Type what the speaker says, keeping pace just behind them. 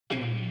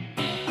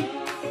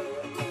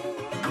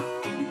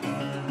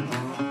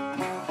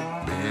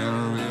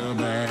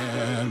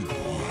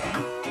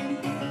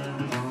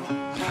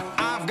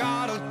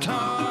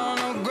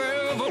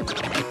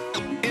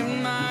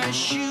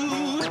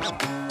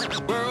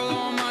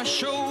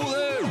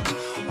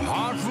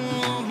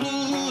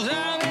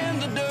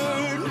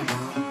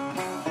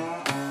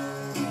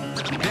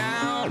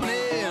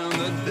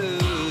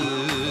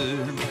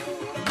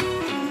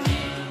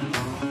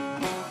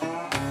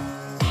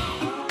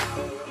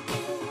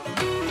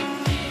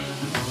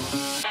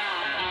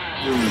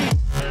What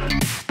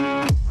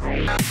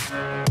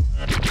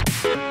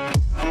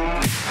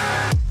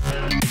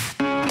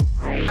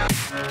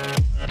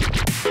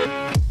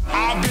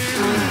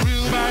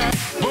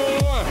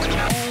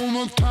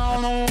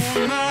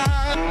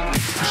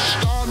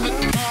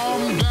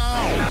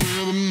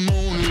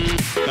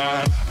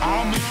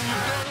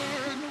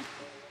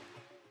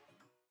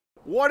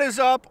is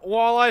up,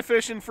 walleye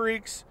fishing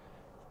freaks,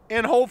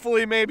 and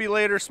hopefully maybe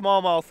later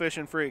smallmouth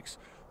fishing freaks?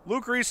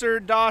 Luke Reeser,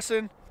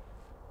 Dawson,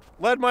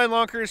 Leadmine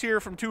Lunkers here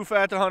from Too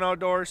Fat to Hunt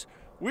Outdoors.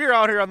 We are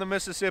out here on the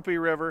Mississippi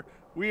River.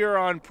 We are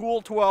on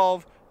Pool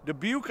 12,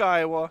 Dubuque,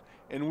 Iowa,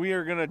 and we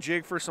are gonna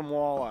jig for some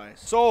walleyes.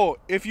 So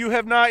if you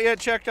have not yet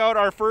checked out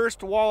our first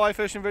walleye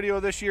fishing video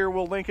this year,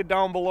 we'll link it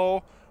down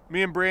below.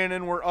 Me and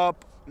Brandon were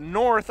up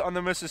north on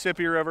the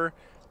Mississippi River.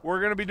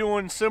 We're gonna be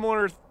doing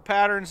similar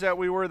patterns that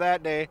we were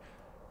that day.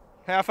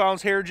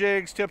 Half-ounce hair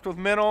jigs tipped with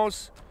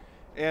minnows,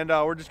 and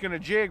we're just gonna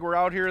jig. We're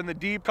out here in the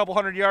deep, couple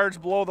hundred yards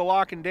below the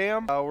lock and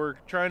dam. We're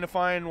trying to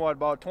find, what,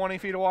 about 20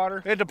 feet of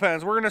water? It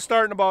depends. We're gonna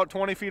start in about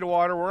 20 feet of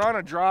water. We're on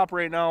a drop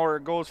right now where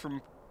it goes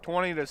from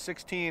 20 to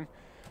 16,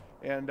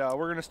 and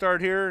we're gonna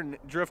start here and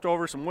drift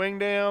over some wing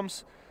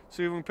dams,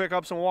 see if we can pick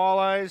up some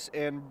walleyes.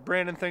 And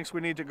Brandon thinks we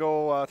need to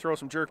go throw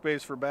some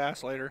jerkbaits for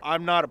bass later.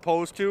 I'm not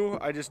opposed to,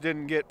 I just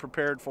didn't get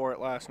prepared for it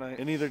last night,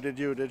 and neither did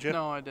you, did you?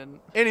 No, I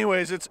didn't.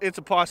 Anyways, it's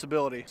a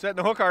possibility. Setting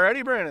the hook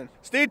already, Brandon?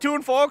 Stay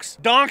tuned, folks.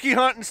 Donkey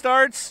hunting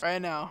starts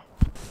right now.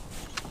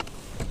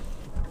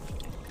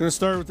 Gonna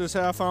start with this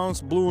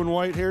half-ounce blue and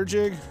white hair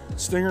jig,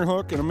 stinger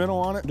hook and a minnow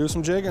on it. Do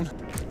some jigging.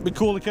 Be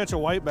cool to catch a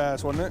white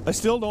bass, wouldn't it? I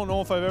still don't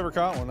know if I've ever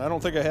caught one. I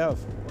don't think I have.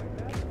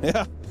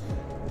 Yeah,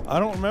 I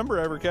don't remember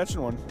ever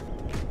catching one.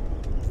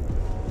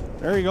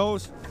 There he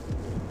goes.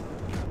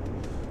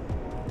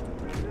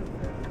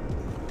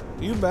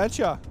 You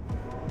betcha.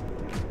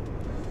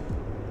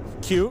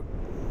 Cute.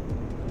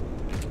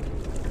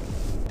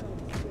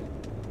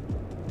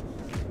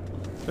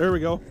 There we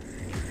go.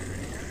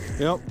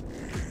 Yep.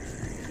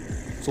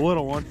 It's a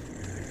little one.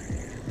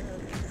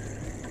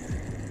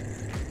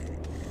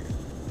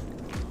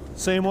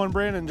 Same one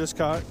Brandon just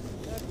caught.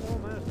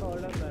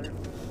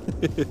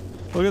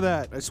 Look at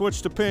that. I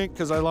switched to pink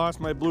because I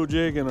lost my blue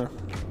jig on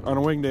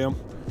a wing dam.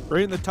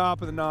 Right in the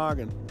top of the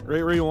noggin.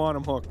 Right where you want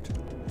him hooked.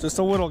 Just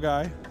a little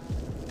guy.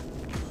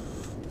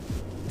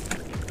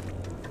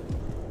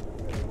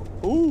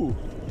 Ooh.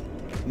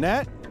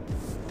 Net?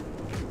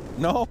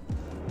 No?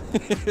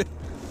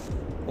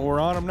 Well, we're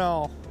on him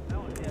now.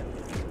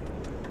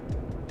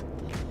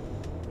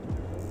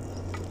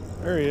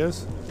 There he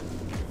is.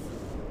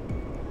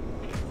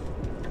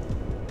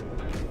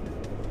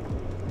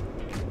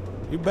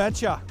 You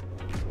betcha.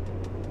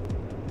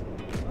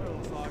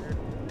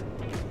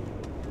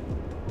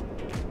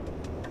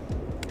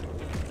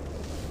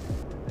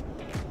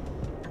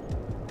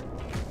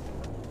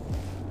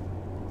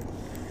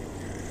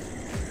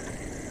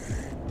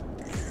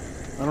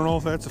 I don't know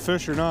if that's a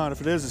fish or not. If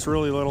it is, it's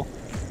really little.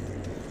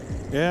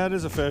 Yeah, it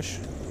is a fish.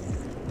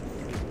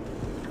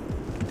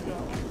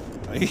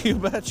 You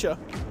betcha.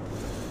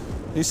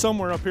 He's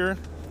somewhere up here.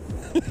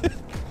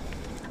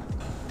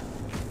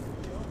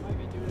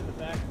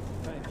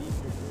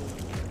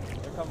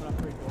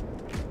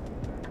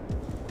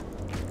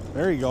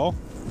 There you go.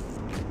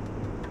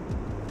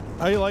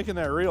 How you liking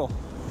that reel?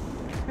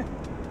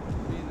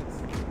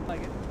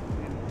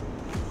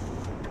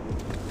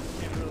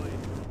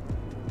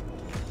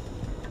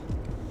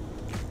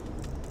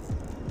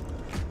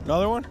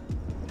 Another one?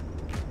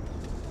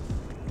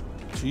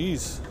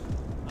 Jeez.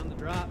 On the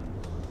drop.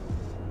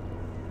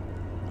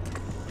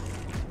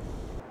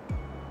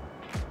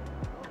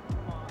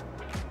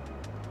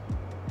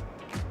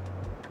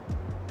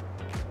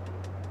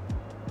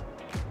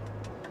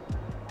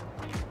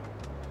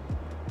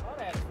 Oh,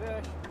 that's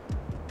fish.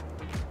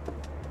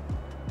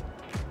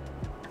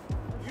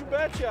 You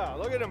betcha.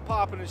 Look at him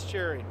popping his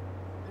cherry.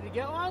 Did he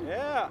get one?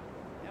 Yeah.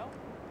 Yep.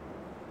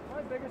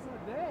 Probably biggest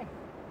of the day.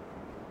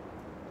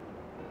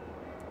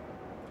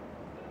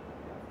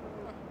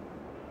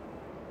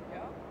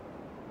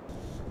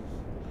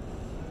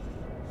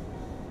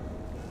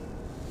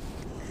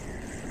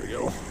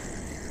 Go.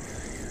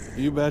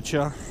 You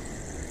betcha.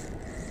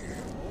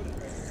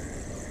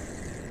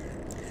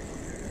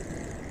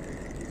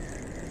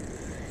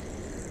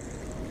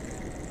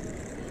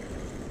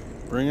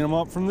 Bringing them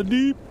up from the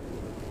deep.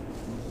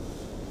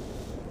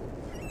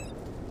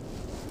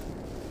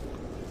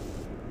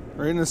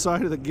 Right in the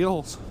side of the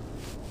gills.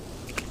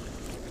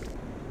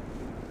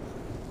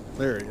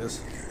 There he is.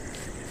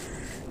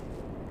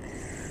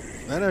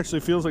 That actually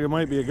feels like it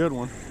might be a good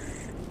one.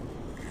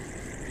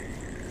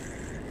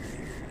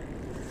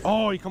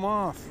 Oh, he come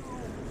off.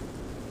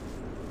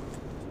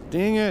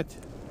 Dang it.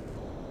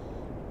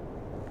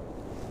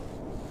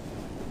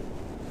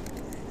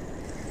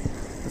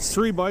 It's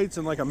 3 bites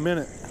in like a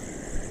minute.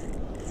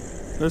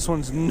 This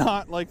one's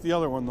not like the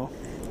other one though.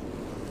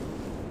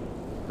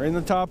 Right in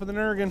the top of the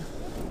noggin.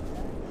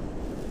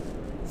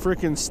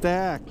 Freaking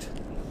stacked.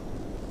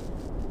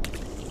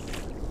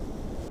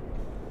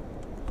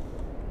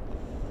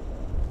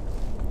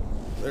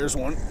 There's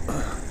one. Yeah,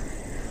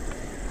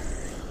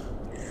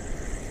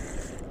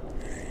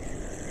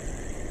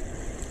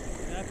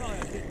 I probably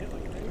got hit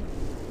like crazy.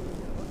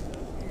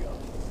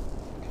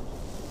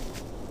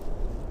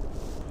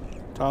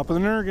 Top of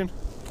the Nergan.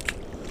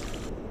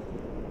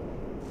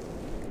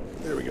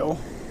 There we go.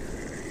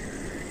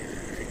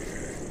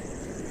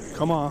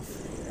 Come off.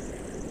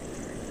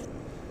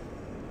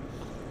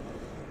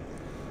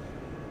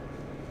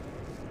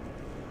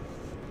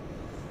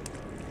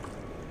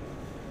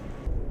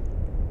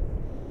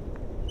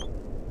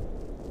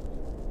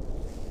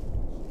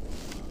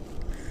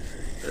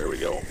 There we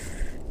go.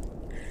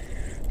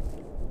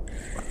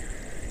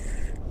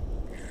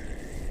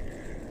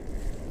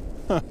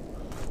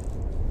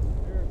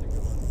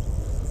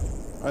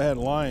 I had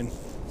line.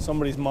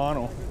 Somebody's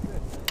mono.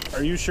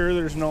 Are you sure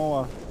there's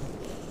no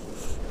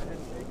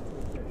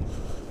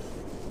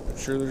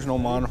sure there's no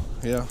mono?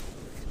 Yeah.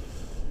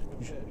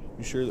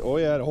 You sure? Oh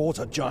yeah. Oh, it's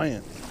a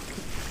giant.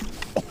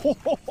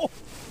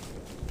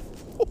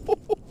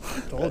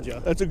 Told you.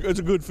 That's a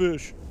good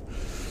fish.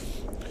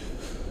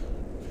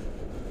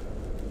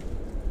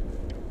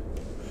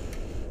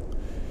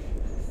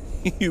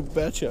 You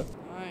betcha.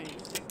 Nice, nice.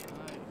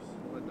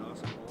 Let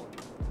Dawson pull it.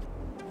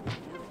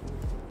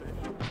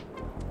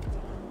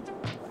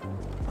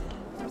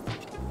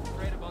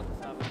 Right about the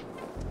 7.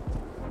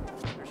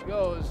 There she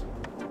goes.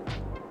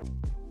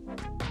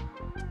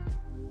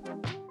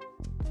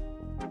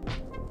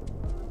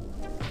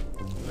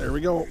 There we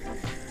go.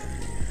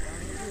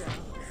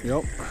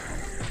 Yep.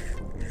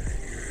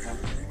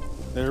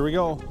 There we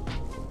go.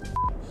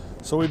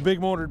 So we big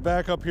motored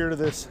back up here to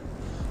this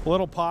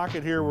little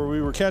pocket here where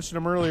we were catching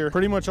them earlier.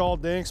 Pretty much all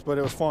dinks, but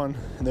it was fun.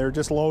 And they were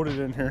just loaded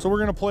in here. So we're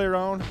gonna play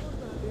around.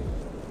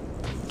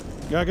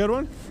 You got a good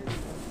one?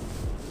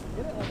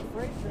 Get it like a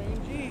freight train,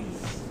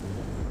 jeez.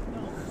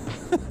 No.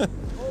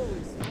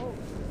 Holy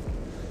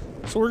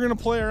smokes. So we're gonna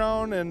play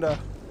around and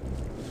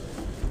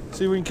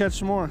see if we can catch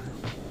some more.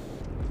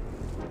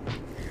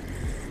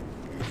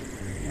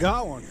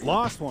 Got one,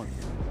 lost one.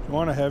 You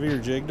want a heavier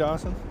jig,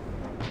 Dawson?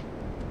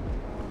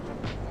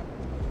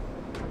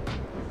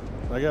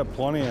 I got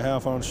plenty of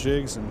half-ounce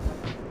jigs and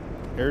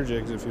air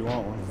jigs if you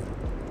want one.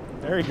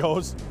 There he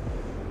goes. Do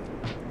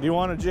you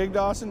want a jig,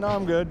 Dawson? No,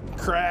 I'm good.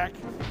 Crack.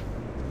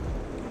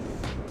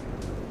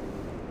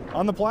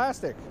 On the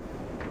plastic.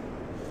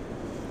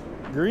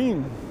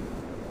 Green.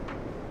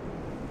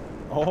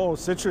 Oh,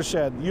 citrus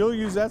shad. You'll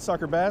use that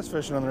sucker bass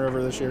fishing on the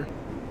river this year.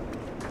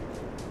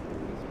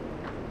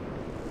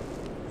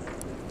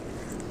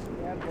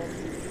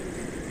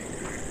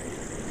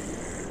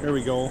 There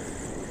we go.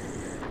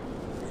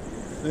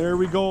 There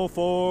we go,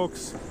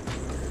 folks.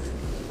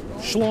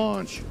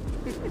 Schlaunch.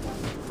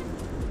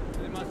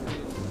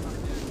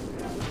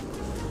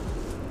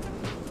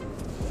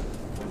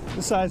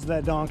 The size of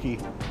that donkey.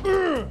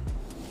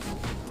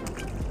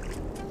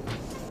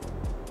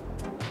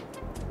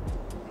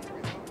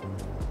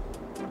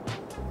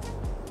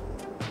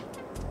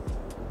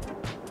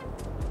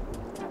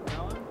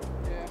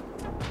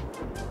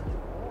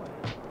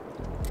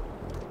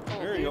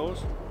 There he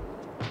goes.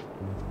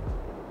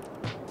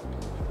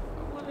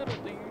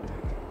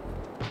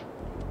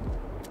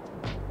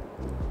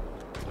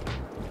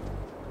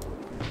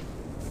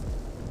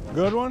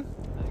 Good one? I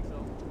think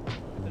so.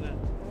 Look at that.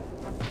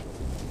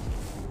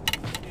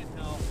 Can't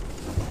tell.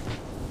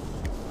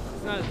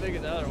 It's not as big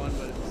as the other one,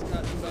 but it's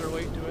got some better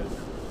weight to it.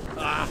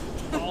 Ah,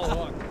 all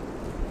hook.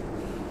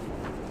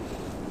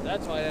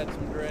 That's why it had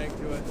some drag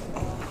to it.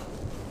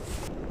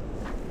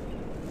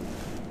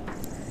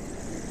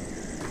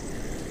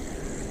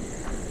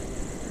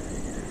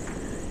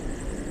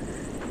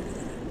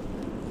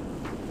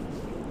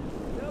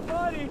 Yeah,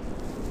 buddy.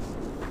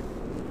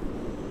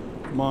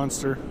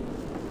 Monster.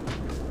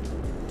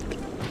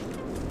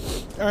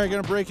 All right,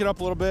 gonna break it up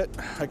a little bit.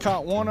 I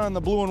caught one on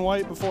the blue and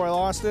white before I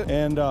lost it,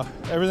 and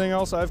everything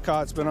else I've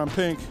caught's been on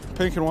pink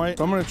and white.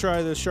 So I'm gonna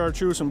try this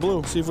chartreuse and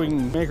blue, see if we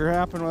can make her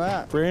happen with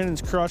that.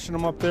 Brandon's crushing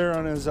them up there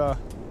on his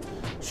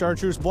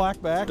chartreuse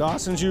blackback.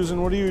 Dawson's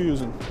using, what are you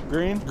using?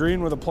 Green?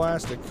 Green with a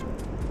plastic.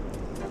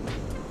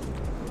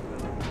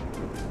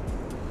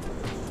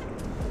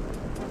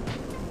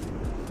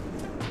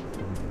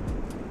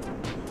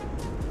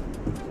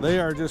 They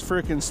are just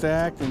freaking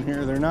stacked in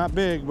here. They're not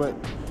big, but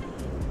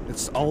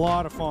it's a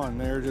lot of fun.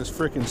 They're just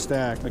freaking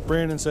stacked. Like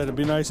Brandon said, it'd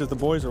be nice if the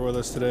boys were with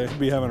us today. We'd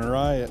be having a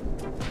riot.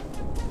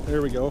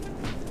 There we go.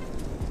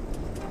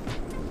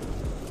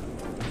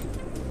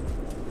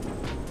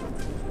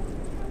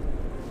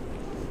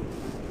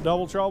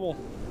 Double trouble.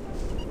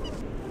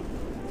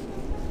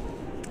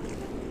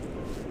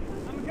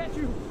 I'm gonna catch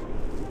you.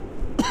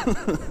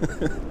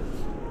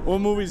 What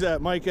movie's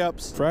that? Mike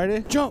Epps.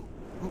 Friday? Jump!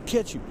 I'll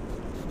catch you.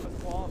 I was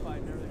qualified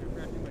and everything for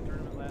cracking my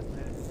tournament last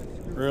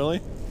night. Really?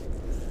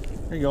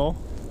 There you go. I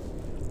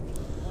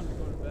wanted to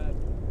go to bed.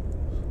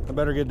 I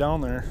better get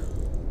down there.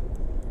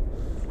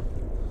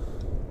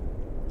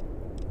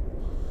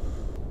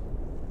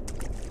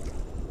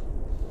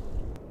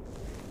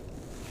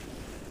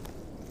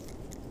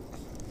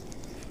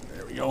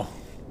 There we go.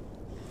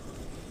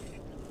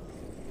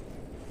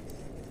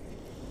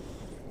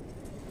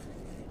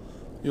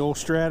 The old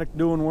Stratic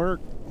doing work.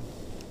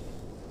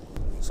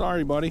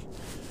 Sorry, buddy.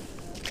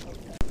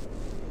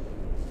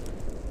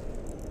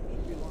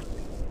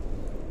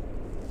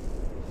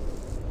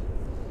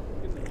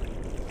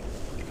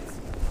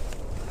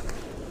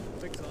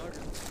 Big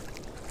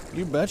sauger.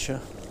 You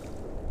betcha.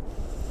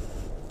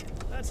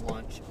 That's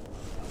lunch.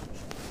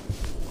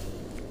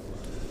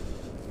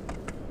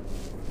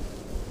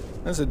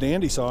 That's a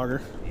dandy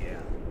sauger. Yeah,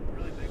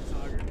 really big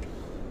sauger.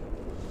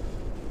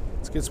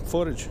 Let's get some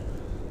footage.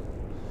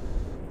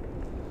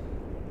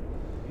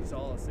 He's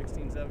all a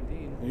 16,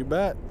 17. You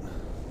bet.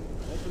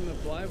 Open the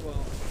live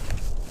well.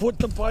 Put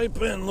the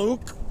pipe in,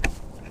 Luke.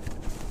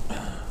 Now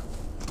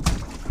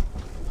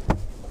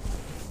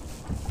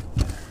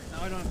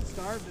I don't have to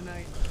starve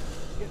tonight.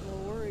 Getting a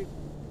little worried.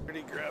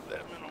 He grabbed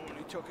that minnow when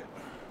he took it.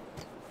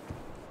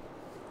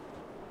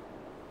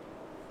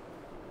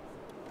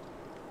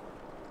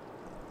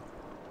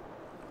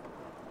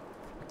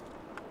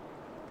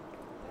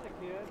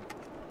 Kid.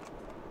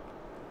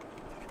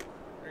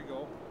 There you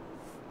go.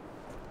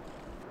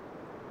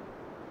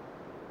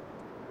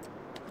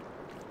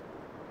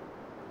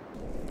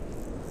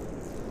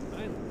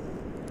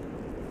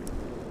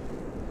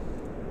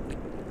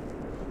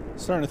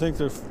 Starting to think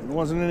there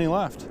wasn't any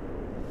left.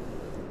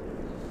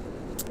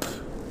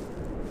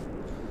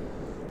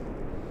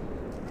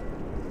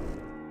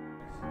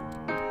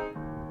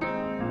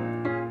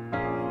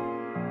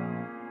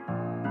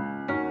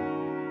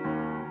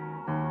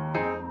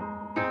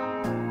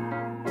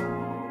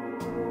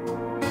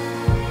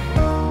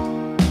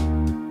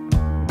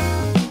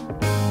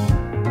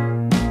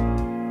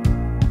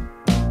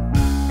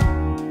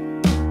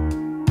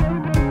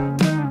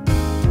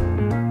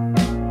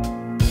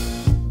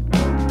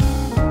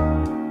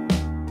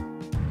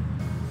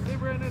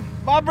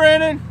 Bob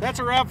Brandon, that's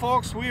a wrap,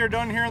 folks. We are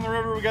done here in the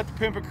river. We got the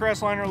Pimpin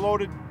Crestliner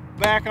loaded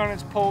back on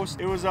its post.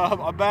 It was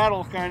a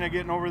battle kind of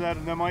getting over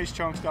them ice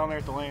chunks down there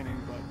at the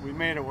landing, but we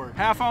made it work.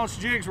 1/2 ounce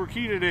jigs were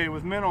key today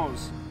with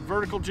minnows.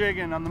 Vertical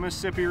jigging on the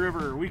Mississippi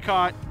River. We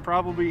caught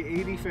probably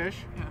 80 fish.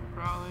 Yeah,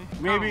 probably.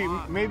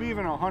 Maybe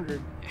even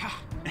 100. Yeah.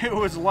 It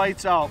was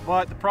lights out,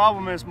 but the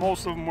problem is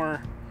most of them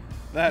were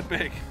that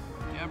big.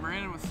 Yeah,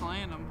 Brandon was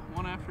slaying them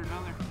one after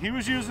another. He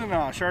was using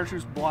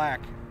Chartreuse Black.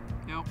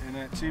 Yep. And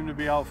it seemed to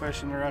be out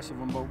fishing the rest of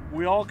them, but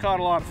we all caught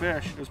a lot of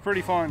fish. It was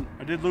pretty fun.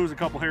 I did lose a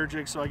couple hair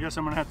jigs, so I guess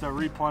I'm gonna have to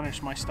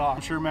replenish my stock.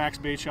 I'm sure Max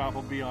Bait Shop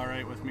will be all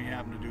right with me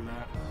having to do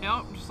that.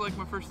 Yep, just like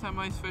my first time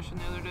ice fishing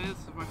the other day. This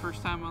is my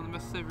first time on the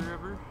Mississippi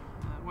River.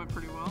 It went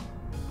pretty well.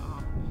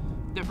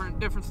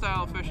 Different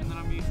style of fishing than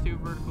I'm used to,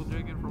 vertical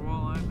jigging for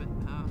walleye, but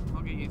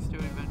I'll get used to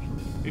it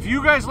eventually. If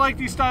you guys like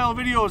these style of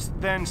videos,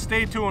 then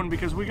stay tuned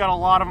because we got a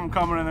lot of them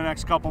coming in the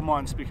next couple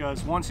months,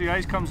 because once the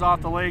ice comes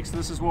off the lakes,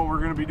 this is what we're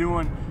gonna be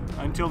doing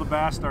until the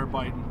bass start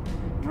biting.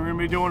 And we're gonna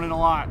be doing it a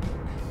lot.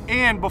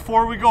 And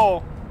before we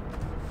go,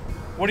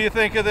 what do you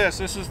think of this?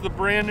 This is the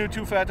brand new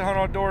Too Fat to Hunt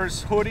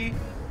Outdoors hoodie,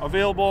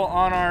 available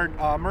on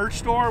our merch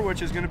store,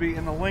 which is gonna be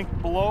in the link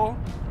below.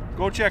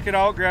 Go check it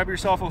out, grab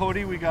yourself a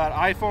hoodie. We got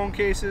iPhone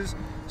cases,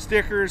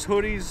 stickers,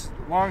 hoodies,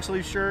 long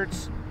sleeve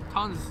shirts.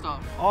 Tons of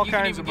stuff. All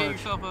kinds of merch. You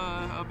can even get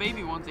yourself a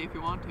baby onesie if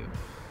you want to.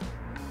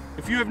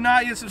 If you have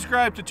not yet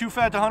subscribed to Too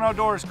Fat to Hunt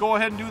Outdoors, go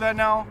ahead and do that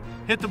now.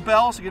 Hit the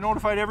bell so you get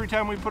notified every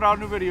time we put out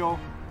a new video.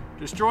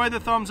 Destroy the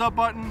thumbs up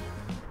button.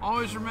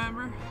 Always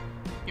remember,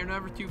 you're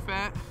never too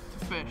fat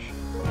to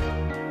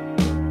fish.